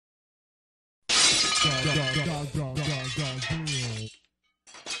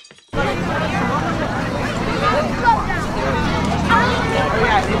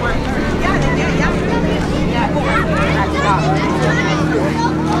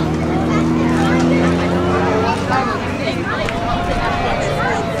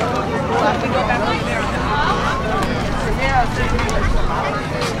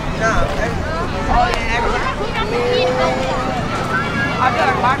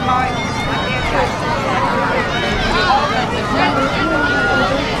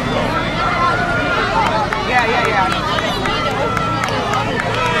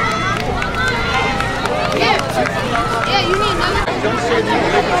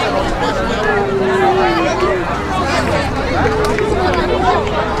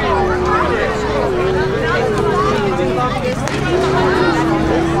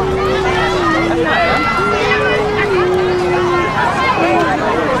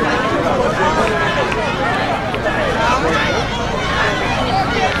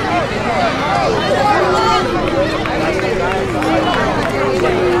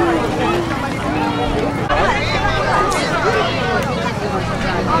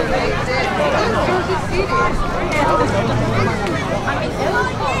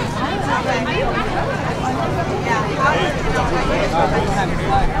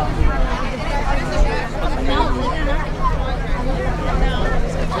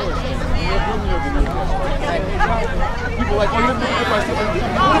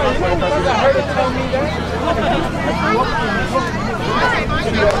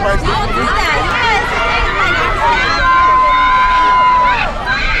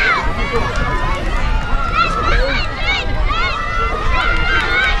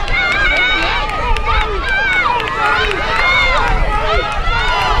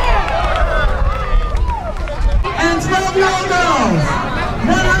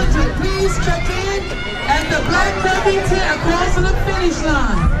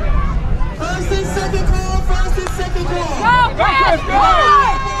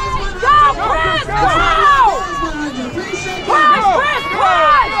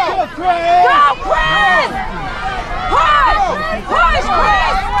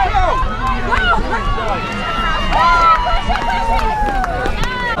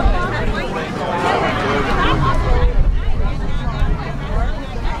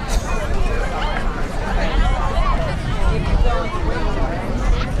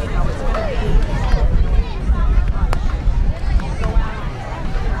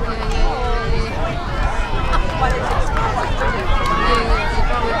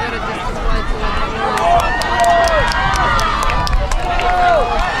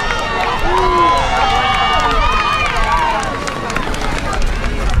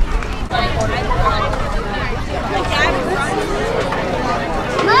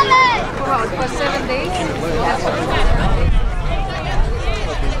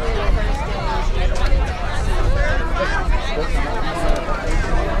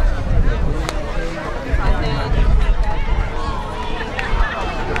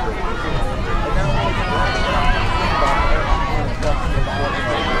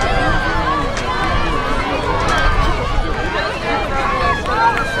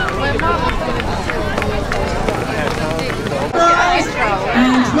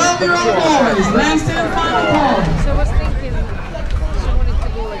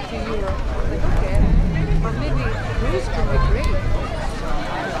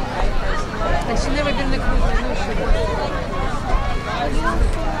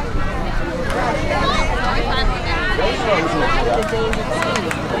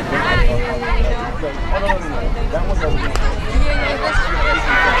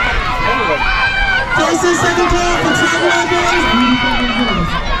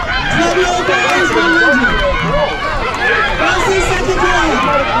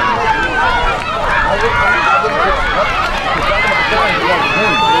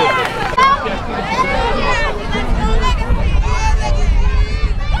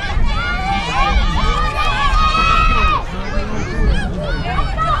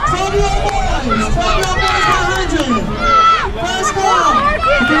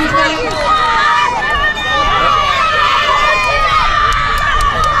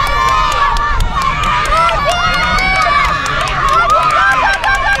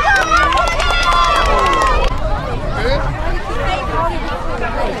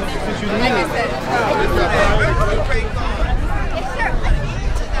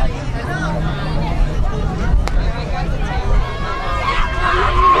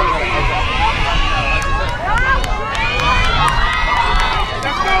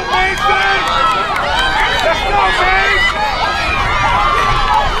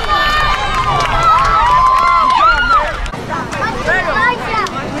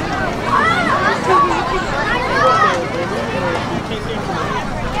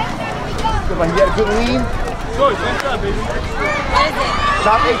can lean. Good, thanks God, baby. What is it?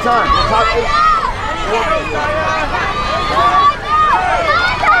 Top 8 times. Top 8.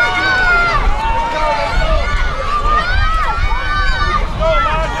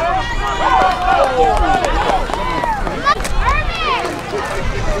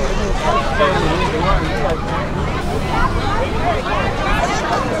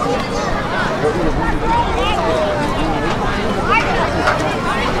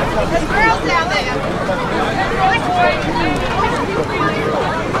 There's girls down there.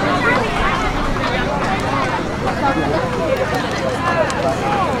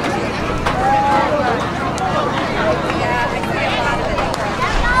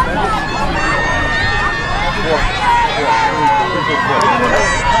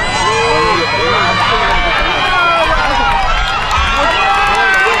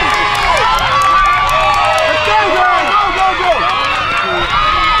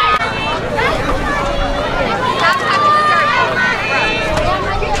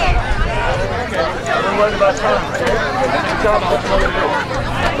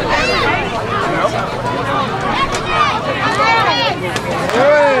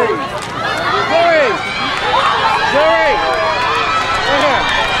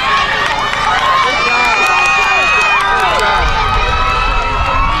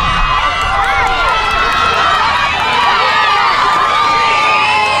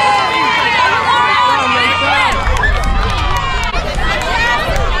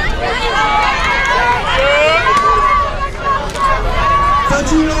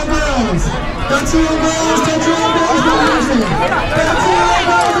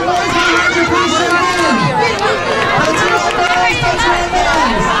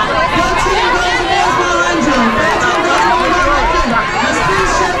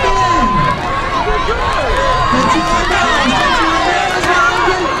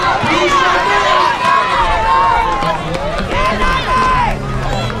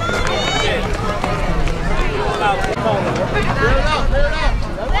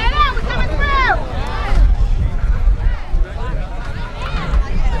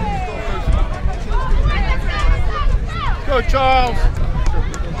 Go, Charles.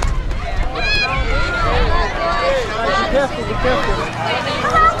 Be careful, be careful.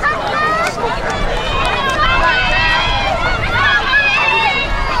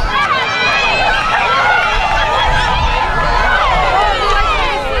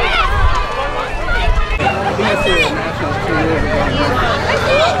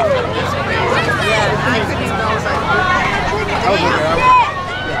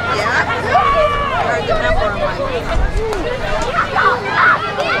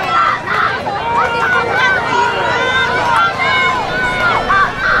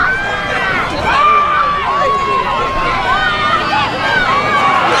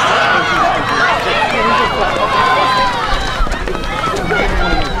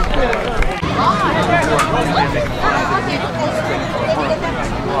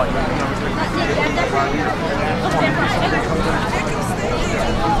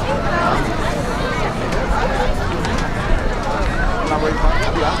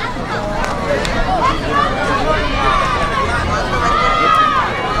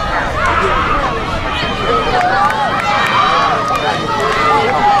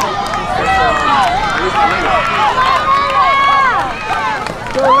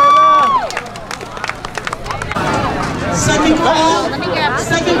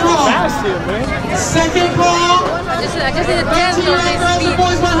 Second call. I just need a dance on Girls and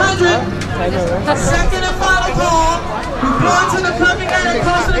Boys 100. Second and final call. We're going to the coming end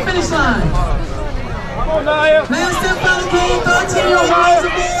close to the finish line. Come on, Naya. Last and final call. 13-year-old girls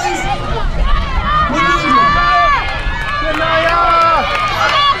and boys. 100. Good, Naya.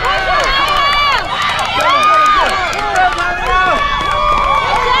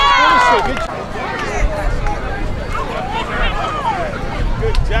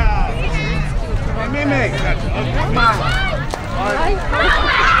 Good job. Hey, Mimi. Come on.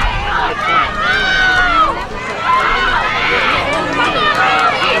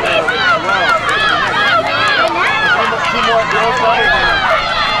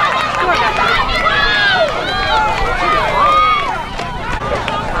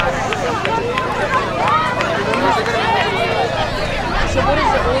 So what is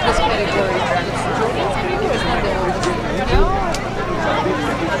the oldest category? It's not the oldest. No.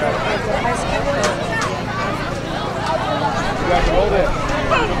 High school. You guys hold it.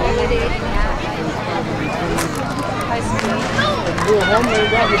 High school. Do a home run,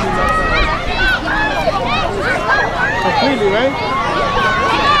 that would be my son. Completely, right?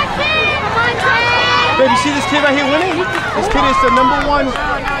 Baby, see this kid right here winning? This kid is the #1.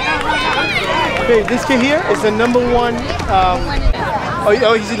 Okay, this kid here is the #1.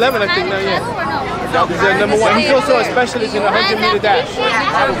 Oh, he's 11, I think now. Yeah. He's the #1. He's also a specialist in the 100-meter dash.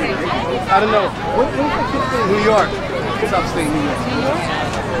 I don't know. Where's the kid from? New York. It's upstate New York.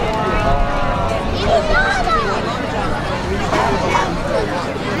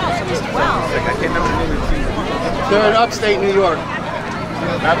 I can't remember the name of the team. They're in upstate New York.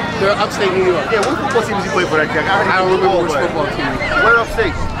 They're upstate New York. Yeah, what football team does he play for that kid? I don't remember which football team. Where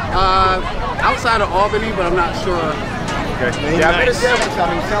upstate? Outside of Albany, but I'm not sure. Okay. Yeah, I've been to San Francisco.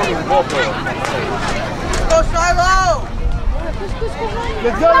 He sounds like a ball player. Go, Shiloh!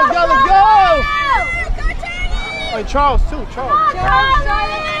 Let's go, let's go, let's go! Oh, and Charles too, Charles.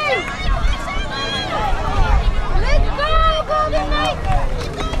 Let's go, Golden Knight!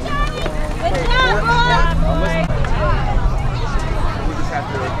 Let's go, boys! We just have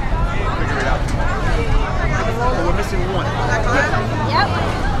to figure it out. So we're missing one. Yep.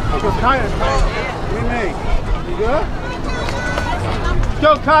 Go, Kyan. We made. You good?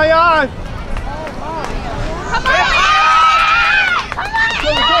 Go, Kyan! Come on! Come on!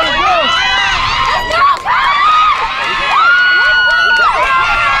 Go, go, go! Let's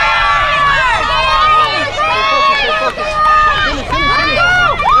go,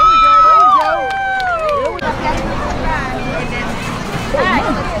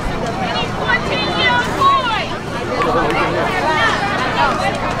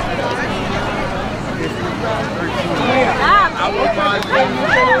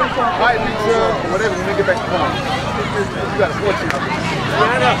 Whatever, when we get back to home. You got a 14.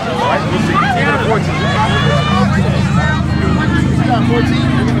 Right? We'll see. You got a 14. You got 14,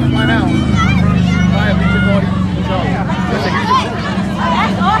 you're going to find out. Right, leave your body. Let's take your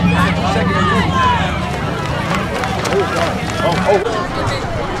second and three. Oh.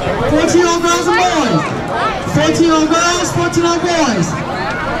 14-year-old girls and boys. 14-year-old girls, 14-year-old boys.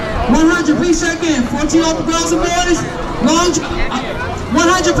 100, please check in. 14-year-old girls and boys.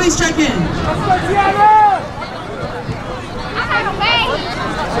 100, please check in.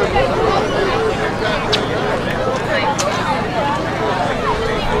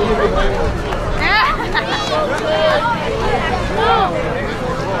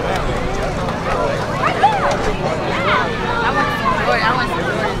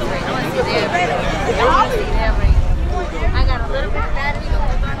 I got a little bit of battery.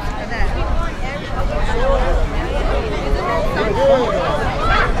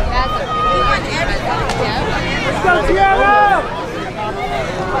 Let's go, Tiara!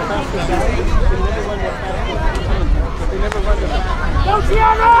 Go,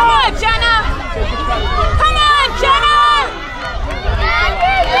 Tiara! Come on, Jenna! Come on, Jenna! Come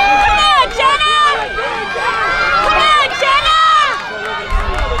on, Jenna! Come on, Jenna!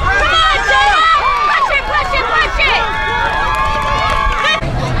 Come on, Jenna! Push it, push it, push it!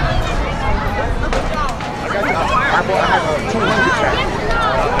 I have 200 packs.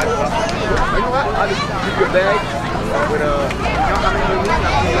 You know what? I'll just give you a bag with you know how many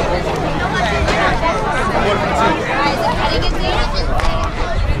you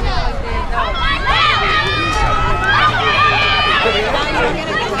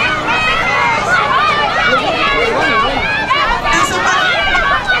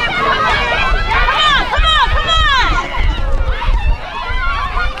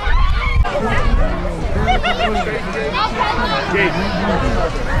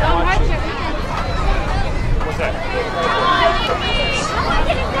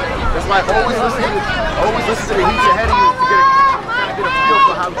That's why always listen to the heats ahead of you to kind of get a feel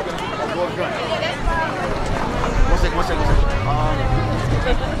for how it's going to go gun. One second.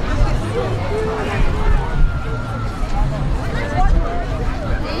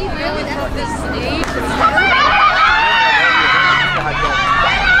 Really, that's the stage?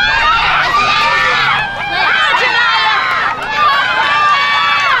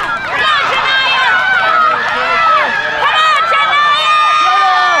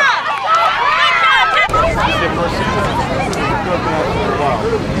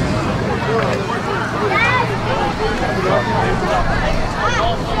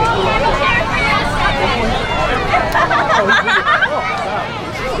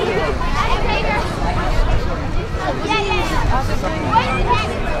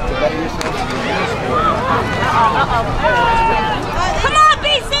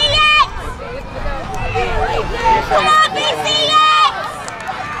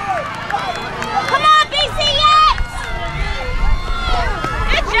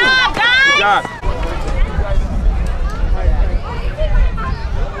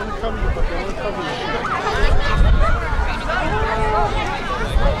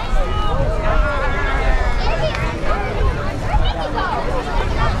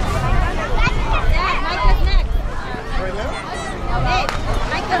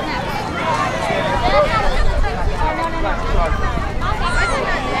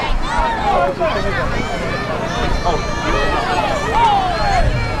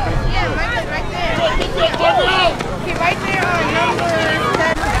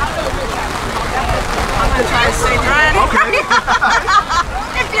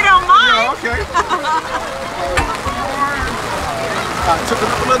 okay. Took a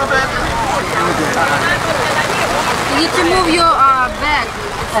little bit. You need to move your bag.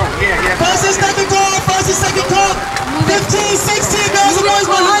 Oh, yeah. First and second call, 15, 16 girls and boys,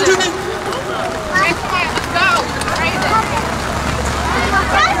 100.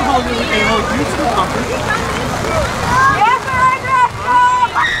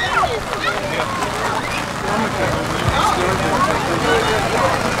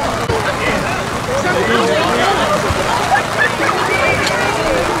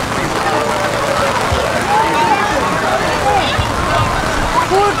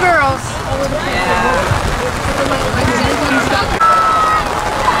 Poor girls.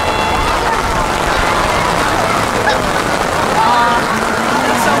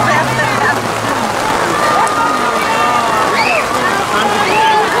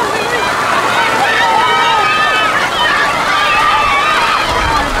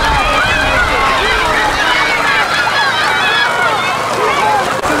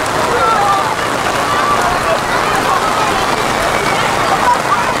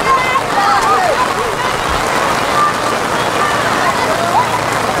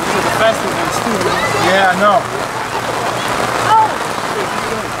 Yeah, I know.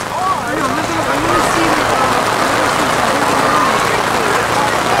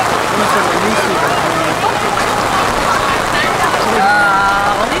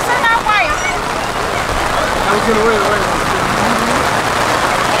 At least they're not white. I was gonna wait.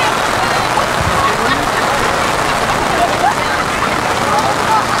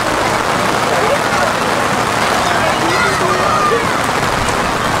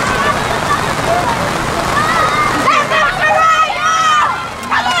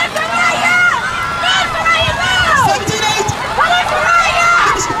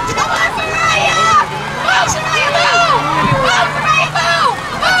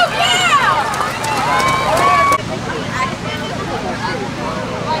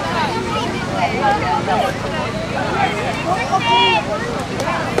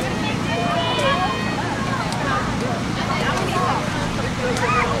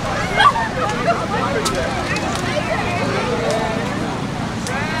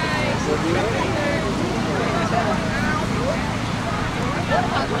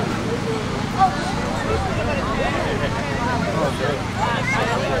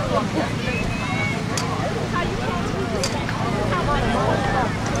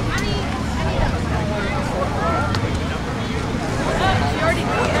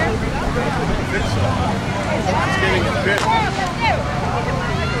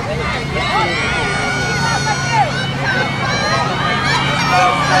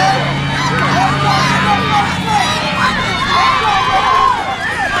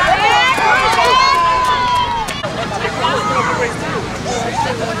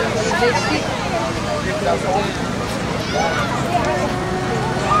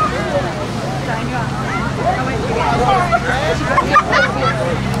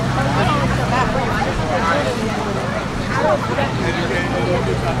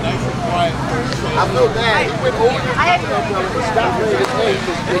 I feel bad. He went over there. Stop reading his name.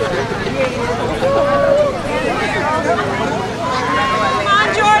 Come on,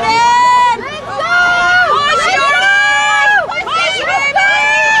 Jordan! Let's go! Push, Jordan! Push, baby!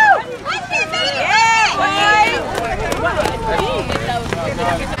 Push it,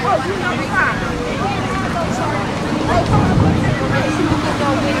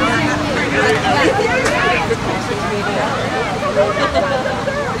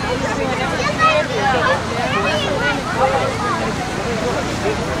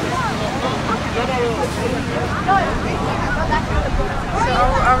 So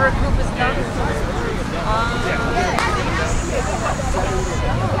our group is done.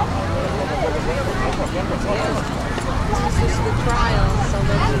 This is the trial, so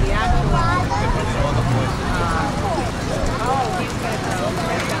let's do the actual.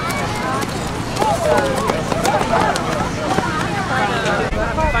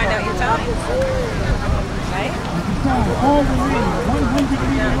 Find out your time. Right? All the way, 100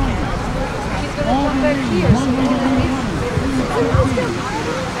 meter run. He's gonna come back here.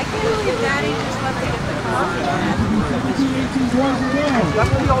 I can't believe Daddy just let me get the car.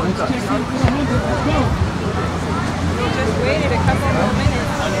 We just waited a couple more minutes.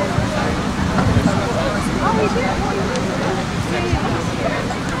 Oh, we did.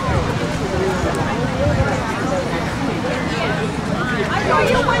 I thought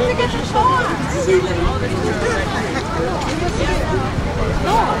you went to get the shot.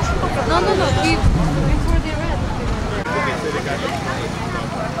 No. Before they read.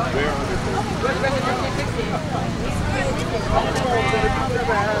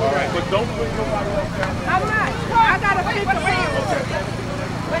 All right, but don't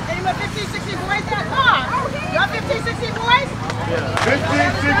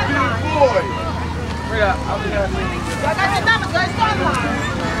boy. Yeah, I'll be there. Y'all got your numbers, guys. Start line.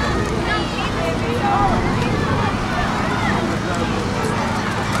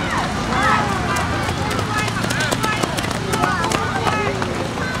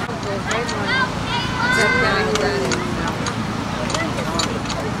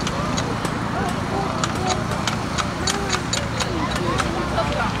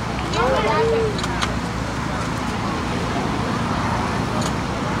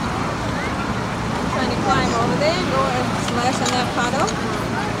 Trying to climb over there and go and splash on that puddle.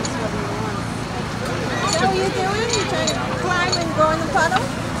 Is that what you're doing? You're trying to climb and go in the puddle?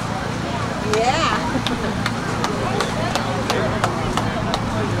 Yeah.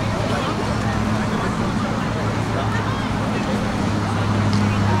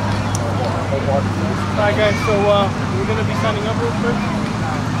 Alright guys, so we're gonna be signing up real quick.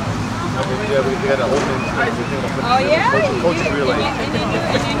 Yeah, we got to open. Oh yeah? Coach relay.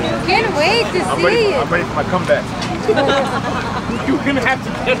 Can't wait to I'm see I'm ready for my comeback. You're gonna have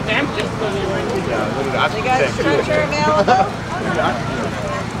to get them just for me right Yeah, They got a stretcher available?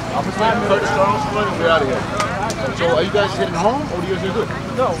 I'll put my coach strong and we're out of here. So are you guys heading home or what are you guys gonna do?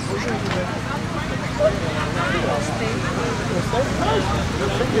 No, we're gonna do that.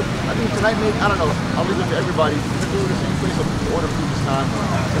 I think tonight maybe, I don't know, I'll leave it to everybody. We're gonna do the same place, so order food this time.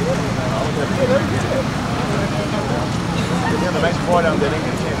 They have a nice bar down there, they ain't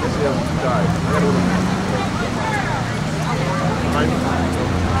gonna chance. Let's see how we die. I gotta order food. Alright?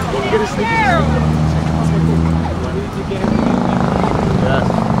 Don't get a sneaky. Yes.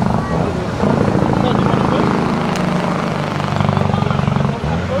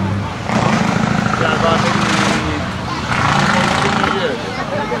 Yeah, about maybe 15 years.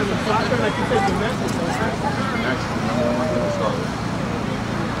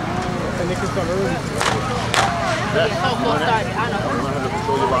 And they can start early. Yes. You want to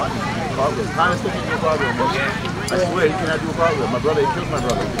control your body. Kind of still can do a cartwheel. I swear, you cannot do a cartwheel. My brother, he killed my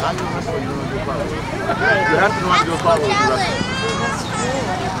brother. How you wrestle, you don't know how to do a cartwheel. You have to know how to do a cartwheel to wrestle.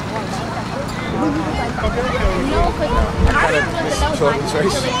 Short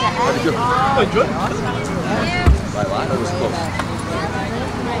trace. How did you do? Oh, good. By line, that was close.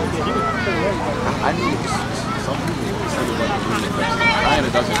 I knew some people say Ryan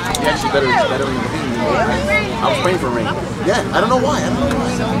doesn't. He actually better than me. I was praying for rain. Yeah, I don't know why. I don't know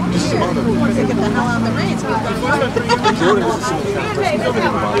why. Just some other. Get the hell out of the rain. It's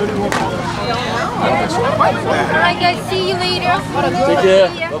Alright guys, see you later. Take care.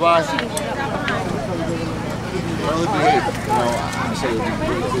 Bye-bye. Well, if you wait, I say it would be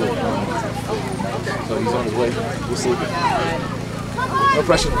pretty cool. So he's on his way. We'll see. No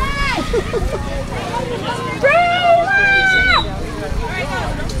pressure.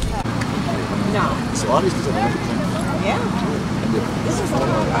 No. So all these things are really cool. Yeah. This is a lot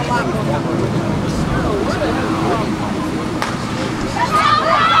more.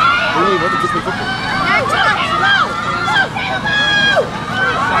 Really, what did you pick up?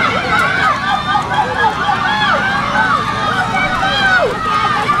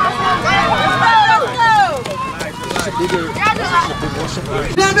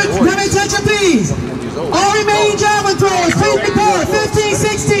 Grab attention, please. All remaining javelin throwers, please report. 15,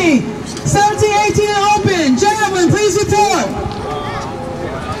 16, 17, 18, and open. Javelin, please report.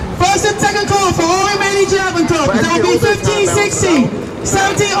 First and second call for all remaining javelin throwers. That will be 15, 16,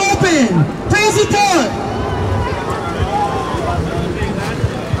 17, open. Please report.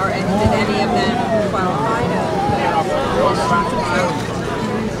 Did any of them qualify to?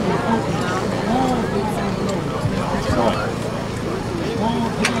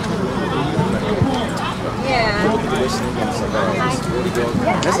 Yeah.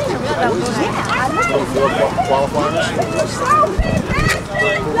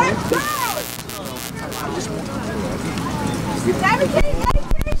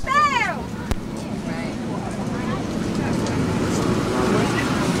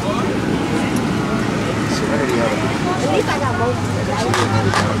 At least I got most of it.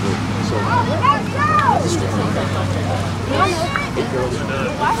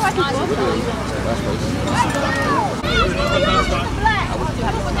 Why do I keep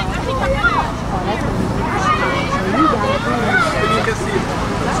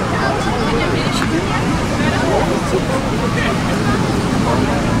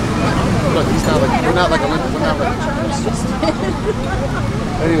Look, he's not like, we're not like Olympic, we're not like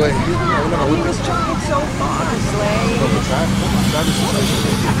anyway, we're not Olympics. It's so far to slay.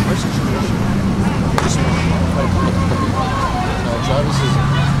 Travis is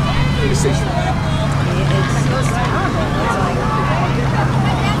pretty stationary. It's terrible. It's like,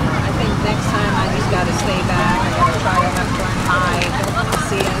 I think next time I just got to stay back. I got to try to hide,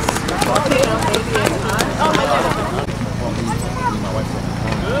 see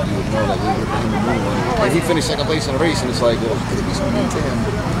he finished second place in the race, and it's like, well, could it be something to him?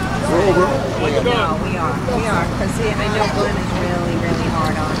 We're over. No, we are. Because I know Glenn is really, really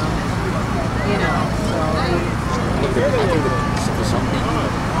hard on him. You know, so. Look, I think that for some people,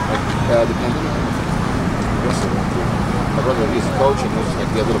 like depending on my brother, he's a coach, and he's like,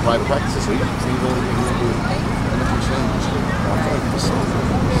 he had little private practices, so he's only doing anything change. I feel like for some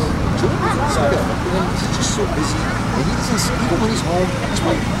he's just so busy, and he doesn't, even when he's home, he's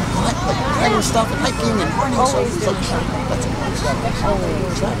like planning stuff and hiking and running. Always so doing something. That's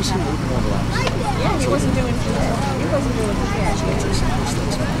always. Travis seemed a little more relaxed. Yeah, he wasn't doing too bad. He wasn't doing too bad.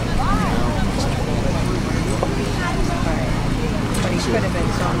 But he could have been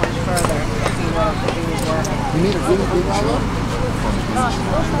so much further if he would have been his work. He made a really big jump.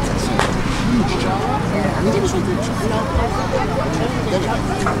 Huge jump. I mean, he was really big jump. Then it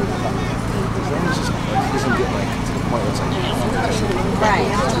doesn't get like to the point where it's like, right.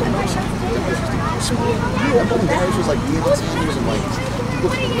 Paris was like the entertainers and like the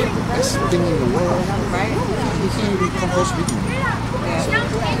best thing in the world. Right. He can't even come close to beating him.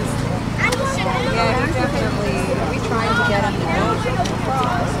 Yeah, he definitely, we tried to get him to go to the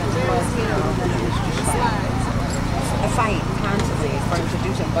cross, but, you know, it was just a fight constantly for him to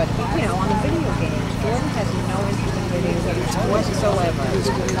do something. But, you know, on the video games, Jordan has no interest in video games whatsoever.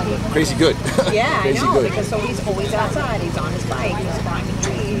 Crazy good. Yeah, I Crazy know, good. because so he's always outside, he's on his bike, he's climbing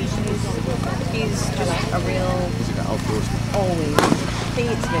trees, he's just a real, He's like an outdoorsman. always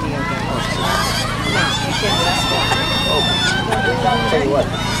hates video games. No, he can't just I'll tell you what.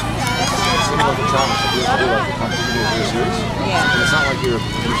 It's like a challenge to be able to do like the competition of your series. Yeah. And it's not like you're a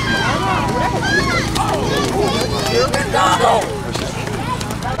position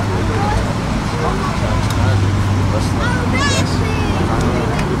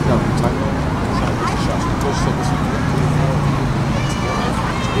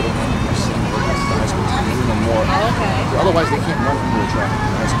otherwise, they can't run from the track in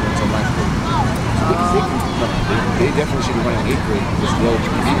high school until 9th grade. They definitely should be running 8th grade because they'll be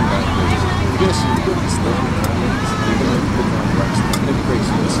beating 9th grade. You're going to see this thing. They're going to put on reps. It's going to be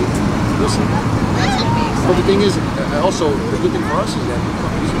crazy. You'll see. But the thing is, also, the good thing for us is that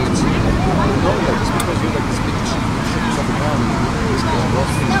these kids know that just because you're like this big cheat, shooting something down, this kid's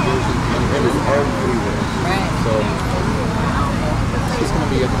Boston, everywhere. Right. So, it's going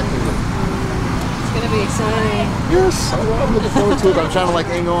to be a thing. It's going to be exciting. Yes, I'm looking forward to it. I'm trying to like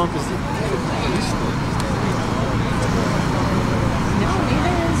hang on because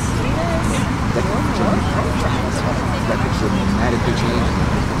that could dramatically change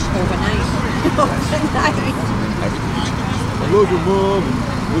overnight. Everything could change. I love your mom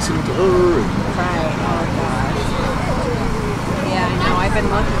and listening to her. And Right. Oh God. Yeah, I know. I've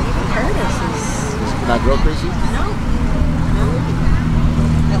been lucky. Even Curtis is not girl crazy. no.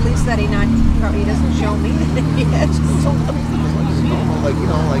 At least that he doesn't show me that he is. Like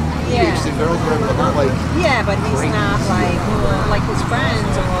like Yeah. interesting girls, but not like Yeah, but he's not like his friends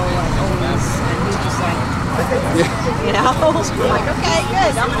are all like always, and he's just like, you know, like okay,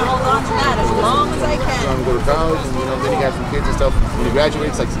 good. I'm gonna hold on to that as long as I can. trying to go to college, and then he got some kids and stuff. When he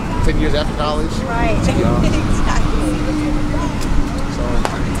graduates, like 10 years after college. Right. Exactly. So.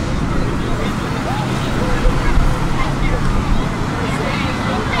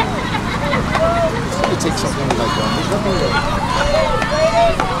 It takes something like there's nothing that.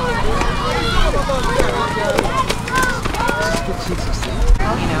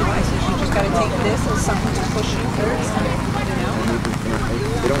 You know, I said you just got to take this as something to push you through. You know.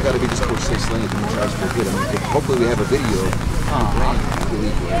 They don't got to be just coach 6 lanes and tries to get them. Hopefully, we have a video.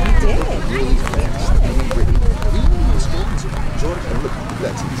 Really good. Really fast. Jordan, look at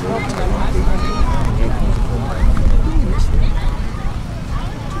that team.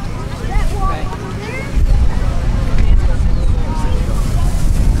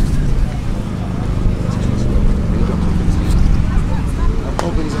 I'm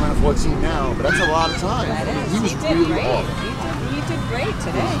hoping he's around 14 now, but that's a lot of time. That is. He was did really great. off. He did great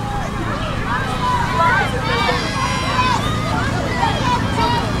today.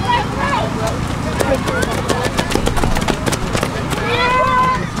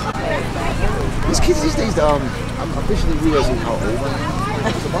 These kids these days, I'm officially realizing how old I am.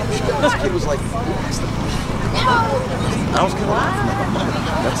 At the barbershop, this kid was like, who asked the question? I was kind of laughing at my mother.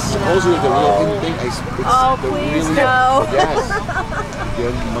 That's supposedly the real thing. It's Oh, the please really, no. Yes. You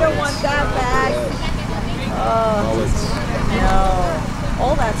don't want that back. Oh, Mullets. no.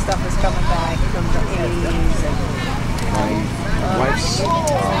 All that stuff is coming back from the 80s. My wife's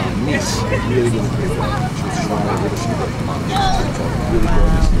niece really didn't play for her. She was trying to really shoot her. Really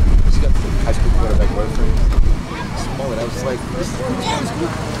gorgeous. She got the high school quarterback boyfriend. Small, and I was like, this is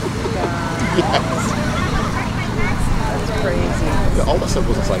good. Yes. all that stuff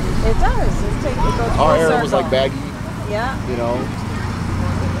wasn't like it. It does. It goes Our full era was circle. like baggy, Yeah. you know.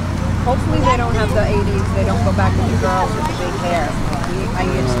 Hopefully they don't have the 80s. They don't go back to the girls with the big hair. I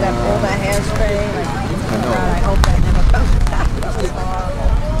used to have all that hairspray. Like, oh God, I hope that never comes back. That was horrible.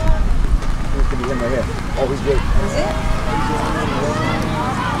 Here's gonna be him right here. Oh, he's good. Is it?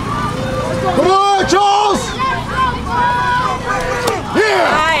 Come on, Charles! Yeah!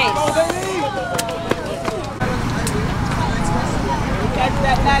 Nice. Catch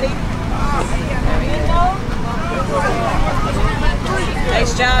that, Natty.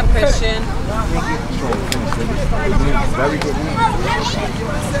 Nice job, Christian. Very good.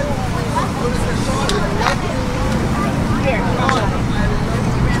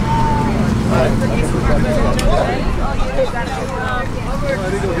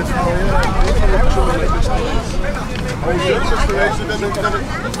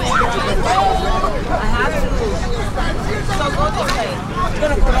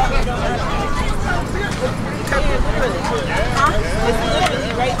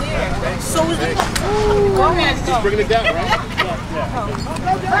 Right there. So is it? Go ahead. Go. Bringing it down, right? Come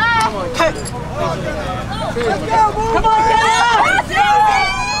on, Kenna!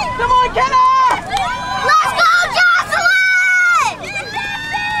 Come on, Kenna! Let's go, Jocelyn!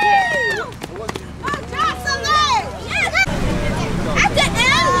 Jocelyn! At the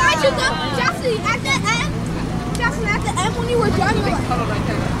end, why'd you go, Jocelyn? At the end, Jocelyn, at the end when you were driving, like,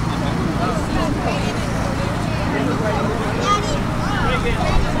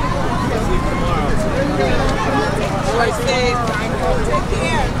 Boy, stay. Take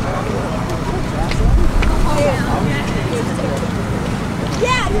care.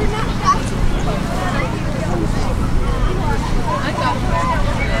 yeah, you're not fast.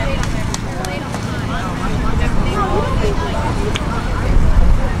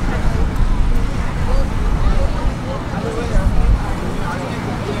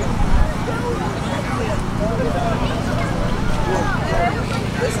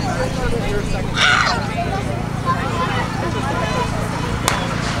 This is your second.